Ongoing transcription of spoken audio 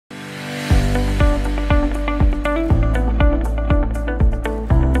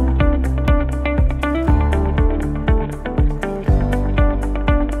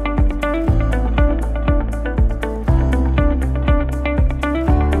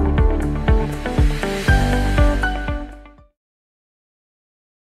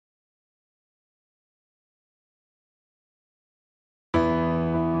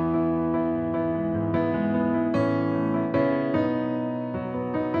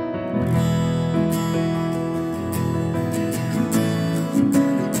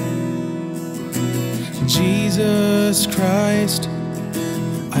Jesus Christ.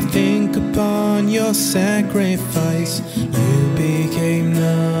 I think upon your sacrifice. You became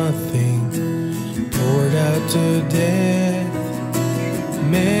nothing, poured out to death.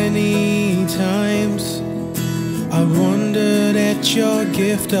 Many times I wondered at your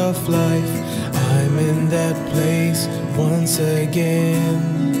gift of life. I'm in that place once again.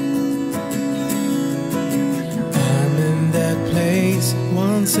 I'm in that place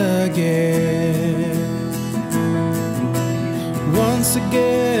once again. Once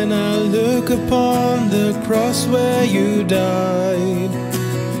again I look upon the cross where you died.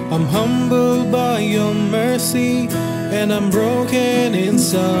 I'm humbled by your mercy and I'm broken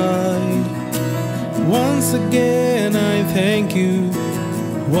inside. Once again I thank you.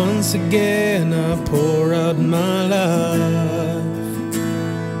 Once again I pour out my life.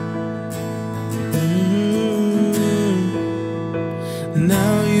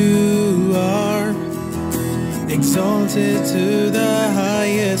 Now you are exalted to the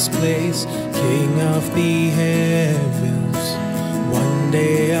highest place, King of the heavens. One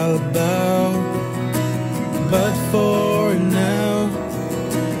day I'll bow, but for now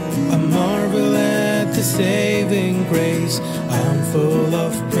I marvel at the saving grace. I'm full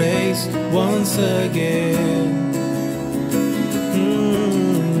of praise once again.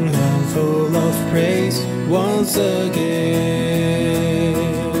 I'm full of praise once again.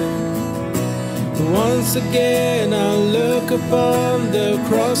 Once again I look upon the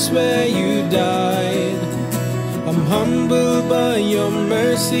cross where you died. I'm humbled by your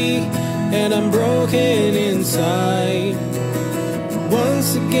mercy and I'm broken inside.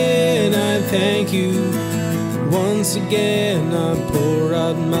 Once again I thank you. Once again I pour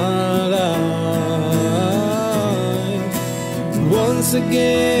out my life. Once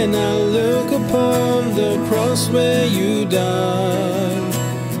again I look upon the cross where you died.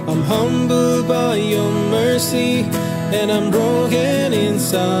 I'm humbled by your mercy and I'm broken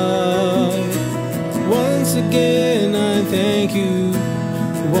inside. Once again I thank you.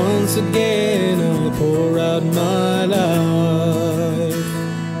 Once again I pour out my life.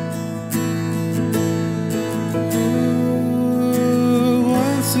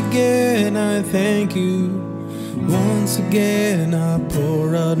 Once again I thank you. Once again I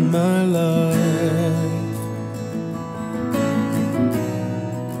pour out my life.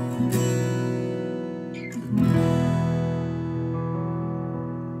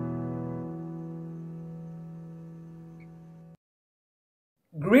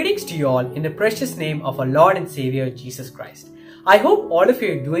 Greetings to you all in the precious name of our Lord and Savior Jesus Christ. I hope all of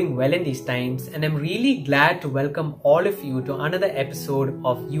you are doing well in these times, and I'm really glad to welcome all of you to another episode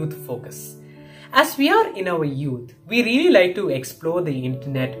of Youth Focus. As we are in our youth, we really like to explore the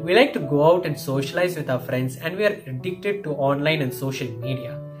internet, we like to go out and socialize with our friends, and we are addicted to online and social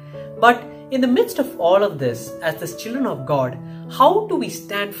media. But in the midst of all of this, as the children of God, how do we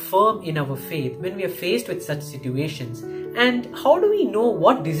stand firm in our faith when we are faced with such situations? And how do we know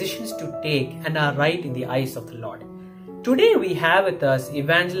what decisions to take and are right in the eyes of the Lord? Today we have with us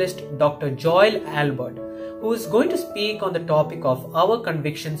evangelist Dr. Joel Albert, who is going to speak on the topic of our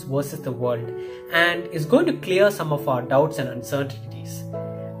convictions versus the world and is going to clear some of our doubts and uncertainties.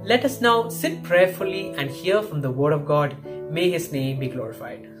 Let us now sit prayerfully and hear from the Word of God. May His name be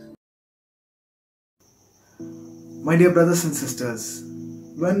glorified. My dear brothers and sisters,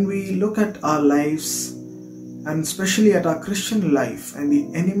 when we look at our lives and especially at our Christian life and the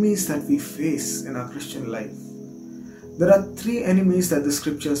enemies that we face in our Christian life, there are three enemies that the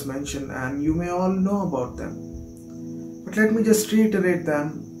scriptures mention, and you may all know about them. But let me just reiterate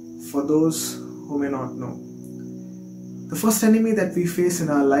them for those who may not know. The first enemy that we face in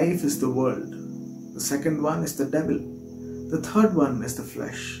our life is the world. The second one is the devil. The third one is the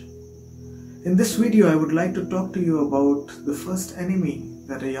flesh. In this video, I would like to talk to you about the first enemy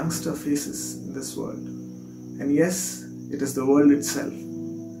that a youngster faces in this world. And yes, it is the world itself.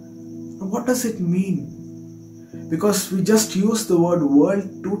 Now, what does it mean? Because we just used the word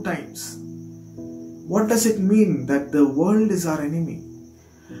world 2 times. What does it mean that the world is our enemy?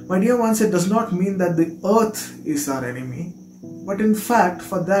 My dear ones, it does not mean that the earth is our enemy. But in fact,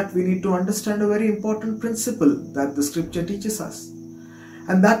 for that we need to understand a very important principle that the scripture teaches us.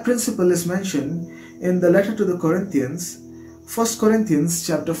 And that principle is mentioned in the letter to the Corinthians, 1 Corinthians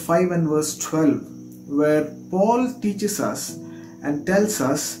chapter 5 and verse 12, where Paul teaches us and tells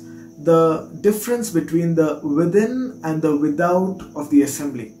us the difference between the within and the without of the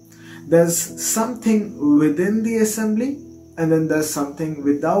assembly. There's something within the assembly and then there's something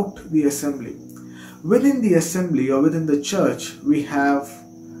without the assembly. Within the assembly or within the church, we have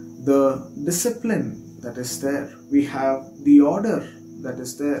the discipline that is there. We have the order that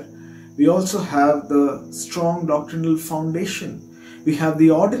is there. We also have the strong doctrinal foundation. We have the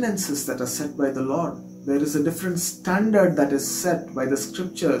ordinances that are set by the Lord. There is a different standard that is set by the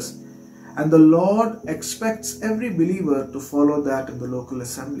scriptures, and the Lord expects every believer to follow that in the local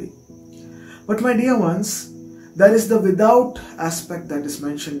assembly. But my dear ones, there is the without aspect that is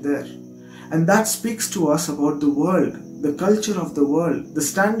mentioned there, and that speaks to us about the world, the culture of the world, the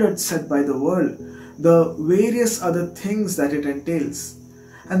standards set by the world, the various other things that it entails.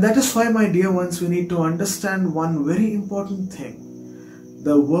 And that is why, my dear ones, we need to understand one very important thing.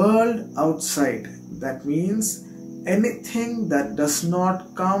 The world outside, that means anything that does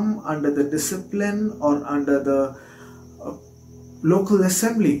not come under the discipline or under the local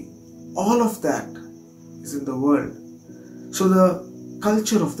assembly, all of that is in the world. So the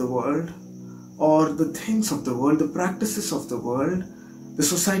culture of the world, or the things of the world, the practices of the world, the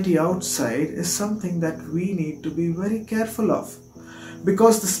society outside is something that we need to be very careful of,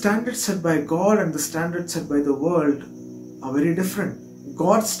 because the standards set by God and the standards set by the world are very different.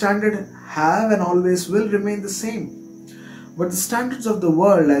 God's standard have and always will remain the same, but the standards of the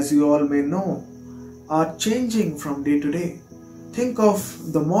world, as you all may know, are changing from day to day. Think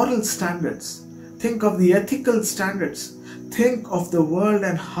of the moral standards, think of the ethical standards, think of the world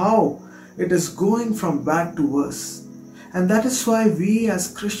and how it is going from bad to worse. And that is why we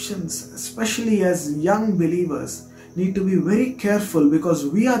as Christians, especially as young believers, need to be very careful, because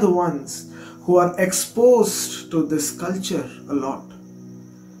we are the ones who are exposed to this culture a lot.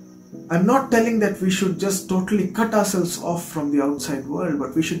 I'm not telling that we should just totally cut ourselves off from the outside world,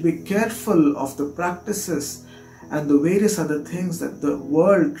 but we should be careful of the practices and the various other things that the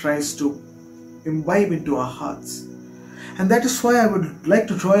world tries to imbibe into our hearts. And that is why I would like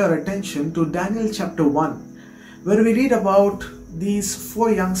to draw your attention to Daniel chapter 1, where we read about these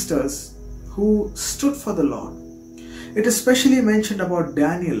 4 youngsters who stood for the Lord. It is specially mentioned about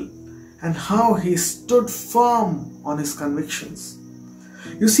Daniel and how he stood firm on his convictions.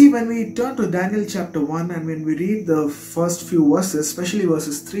 You see, when we turn to Daniel chapter 1 and when we read the first few verses, especially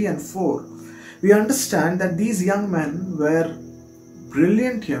verses 3 and 4, we understand that these young men were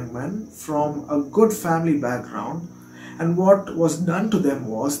brilliant young men from a good family background, and what was done to them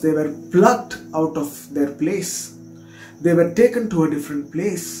was they were plucked out of their place. They were taken to a different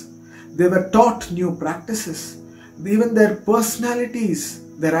place. They were taught new practices. Even their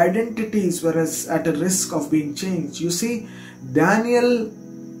personalities, their identities were at a risk of being changed. You see, Daniel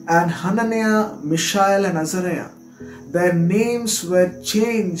and Hananiah, Mishael and Azariah, their names were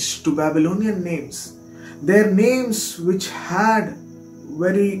changed to Babylonian names. Their names, which had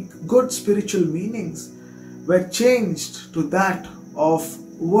very good spiritual meanings, were changed to that of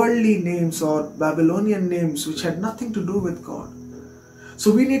worldly names or Babylonian names which had nothing to do with God.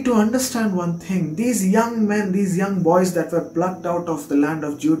 So we need to understand one thing. These young men, these young boys that were plucked out of the land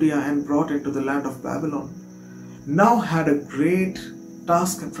of Judea and brought into the land of Babylon, now had a great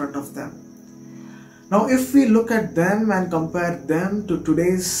task in front of them. Now if we look at them and compare them to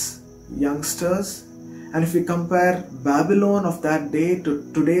today's youngsters, and if we compare Babylon of that day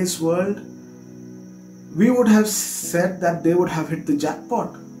to today's world, we would have said that they would have hit the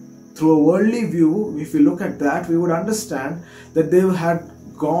jackpot. Through a worldly view, if we look at that, we would understand that they had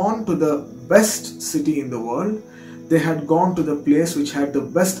gone to the best city in the world. They had gone to the place which had the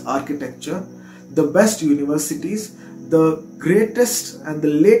best architecture, the best universities, the greatest and the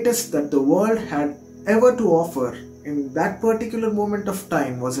latest that the world had ever to offer in that particular moment of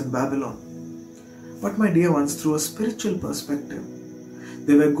time was in Babylon. But my dear ones, through a spiritual perspective,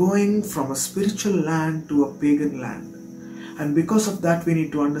 they were going from a spiritual land to a pagan land. And because of that, we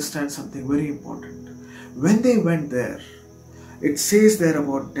need to understand something very important. When they went there, it says there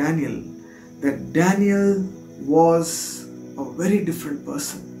about Daniel, that Daniel was a very different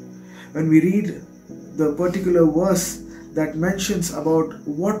person. When we read the particular verse that mentions about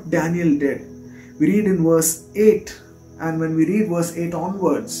what Daniel did, we read in verse 8, and when we read verse 8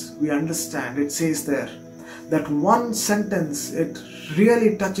 onwards, we understand, it says there, that one sentence, it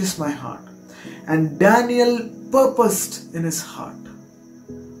really touches my heart. And Daniel purposed in his heart.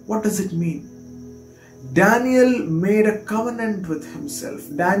 What does it mean? Daniel made a covenant with himself.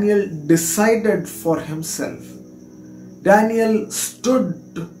 Daniel decided for himself. Daniel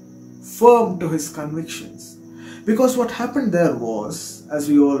stood firm to his convictions. Because what happened there was, as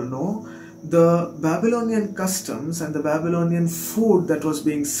we all know, the Babylonian customs and the Babylonian food that was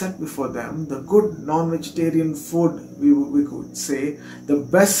being set before them, the good non-vegetarian food, we could say, the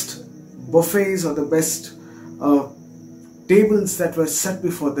best buffets or the best tables that were set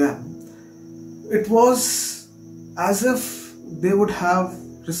before them, it was as if they would have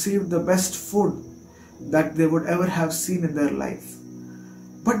received the best food that they would ever have seen in their life.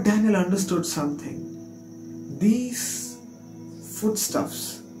 But Daniel understood something. These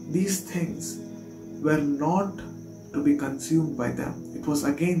foodstuffs, these things were not to be consumed by them. It was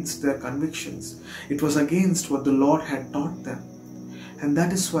against their convictions. It was against what the Lord had taught them. And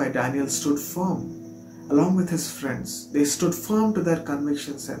that is why Daniel stood firm. Along with his friends, they stood firm to their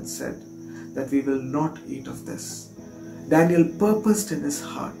convictions and said that we will not eat of this. Daniel purposed in his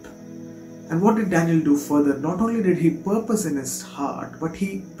heart. And what did Daniel do further? Not only did he purpose in his heart, but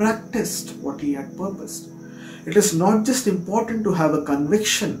he practiced what he had purposed. It is not just important to have a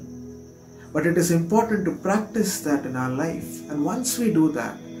conviction, but it is important to practice that in our life. And once we do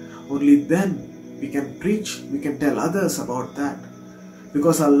that, only then we can preach, we can tell others about that.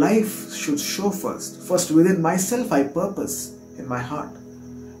 Because our life should show first. First within myself I purpose in my heart.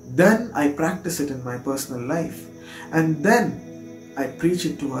 Then I practice it in my personal life. And then I preach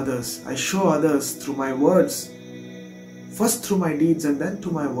it to others. I show others through my words. First through my deeds and then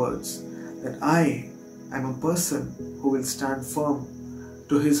to my words. That I am a person who will stand firm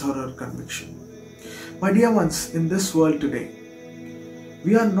to his or her conviction. My dear ones, in this world today,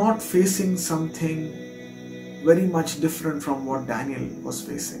 we are not facing something very much different from what Daniel was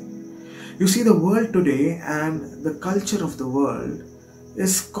facing. You see, the world today and the culture of the world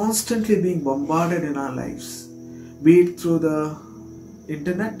is constantly being bombarded in our lives, be it through the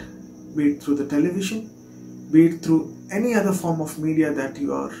internet, be it through the television, be it through any other form of media that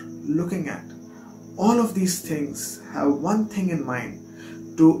you are looking at. All of these things have one thing in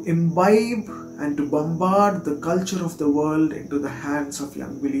mind: to imbibe and to bombard the culture of the world into the hands of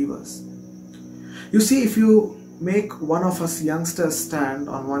young believers. You see, if you make one of us youngsters stand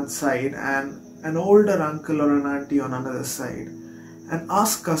on one side and an older uncle or an auntie on another side and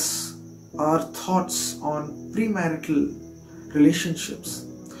ask us our thoughts on premarital relationships,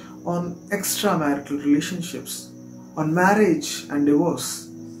 on extramarital relationships, on marriage and divorce,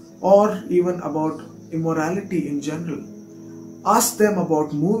 or even about immorality in general. Ask them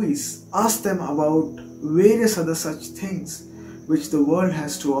about movies, ask them about various other such things which the world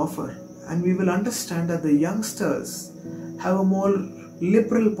has to offer, and we will understand that the youngsters have a more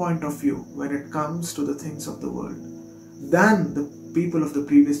liberal point of view when it comes to the things of the world than the people of the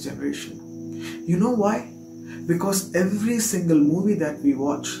previous generation. You know why? Because every single movie that we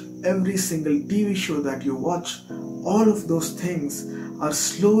watch, every single TV show that you watch, all of those things are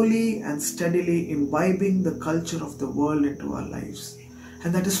slowly and steadily imbibing the culture of the world into our lives.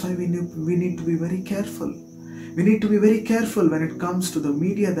 And that is why we need to be very careful. We need to be very careful when it comes to the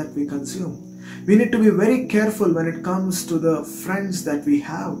media that we consume. We need to be very careful when it comes to the friends that we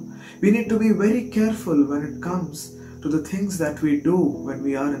have. We need to be very careful when it comes to the things that we do when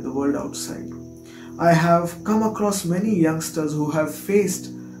we are in the world outside. I have come across many youngsters who have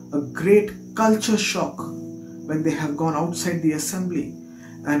faced a great culture shock when they have gone outside the assembly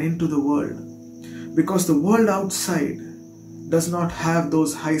and into the world. Because the world outside does not have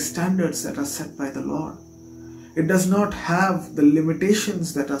those high standards that are set by the Lord. It does not have the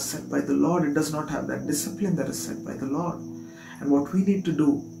limitations that are set by the Lord. It does not have that discipline that is set by the Lord. And what we need to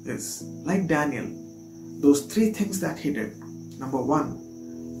do is, like Daniel, those three things that he did. Number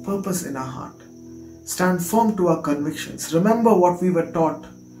one, purpose in our heart. Stand firm to our convictions. Remember what we were taught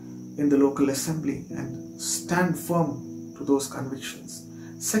in the local assembly and stand firm to those convictions.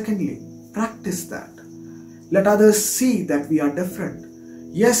 Secondly, practice that. Let others see that we are different.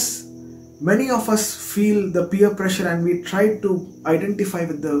 Yes, many of us feel the peer pressure and we try to identify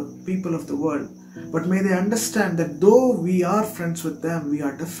with the people of the world. But may they understand that though we are friends with them, we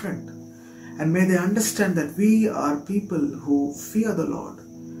are different. And may they understand that we are people who fear the Lord.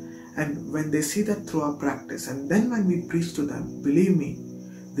 And when they see that through our practice, and then when we preach to them, believe me,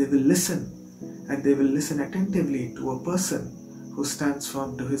 they will listen, and they will listen attentively to a person who stands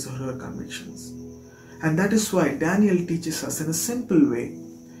firm to his or her convictions. And that is why Daniel teaches us in a simple way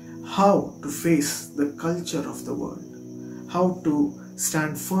how to face the culture of the world, how to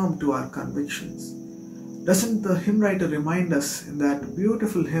stand firm to our convictions. Doesn't the hymn writer remind us in that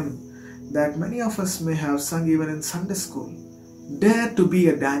beautiful hymn that many of us may have sung even in Sunday school? Dare to be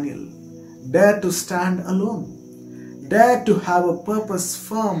a Daniel, dare to stand alone, dare to have a purpose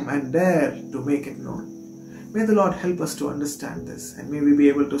firm and dare to make it known. May the Lord help us to understand this, and may we be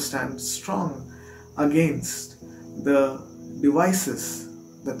able to stand strong against the devices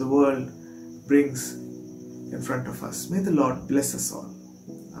that the world brings in front of us. May the Lord bless us all.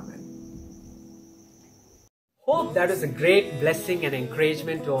 Amen. Hope that was a great blessing and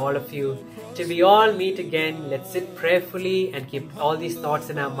encouragement to all of you. Till we all meet again, let's sit prayerfully and keep all these thoughts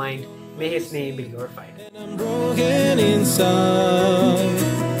in our mind. May His name be glorified. I'm broken inside.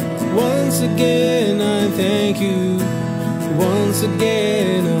 Once again I thank you Once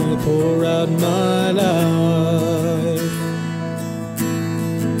again I pour out my life.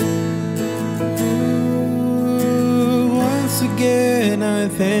 Once again I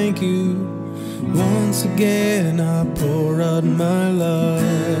thank you. Once again I pour out my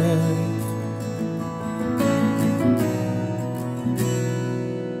life.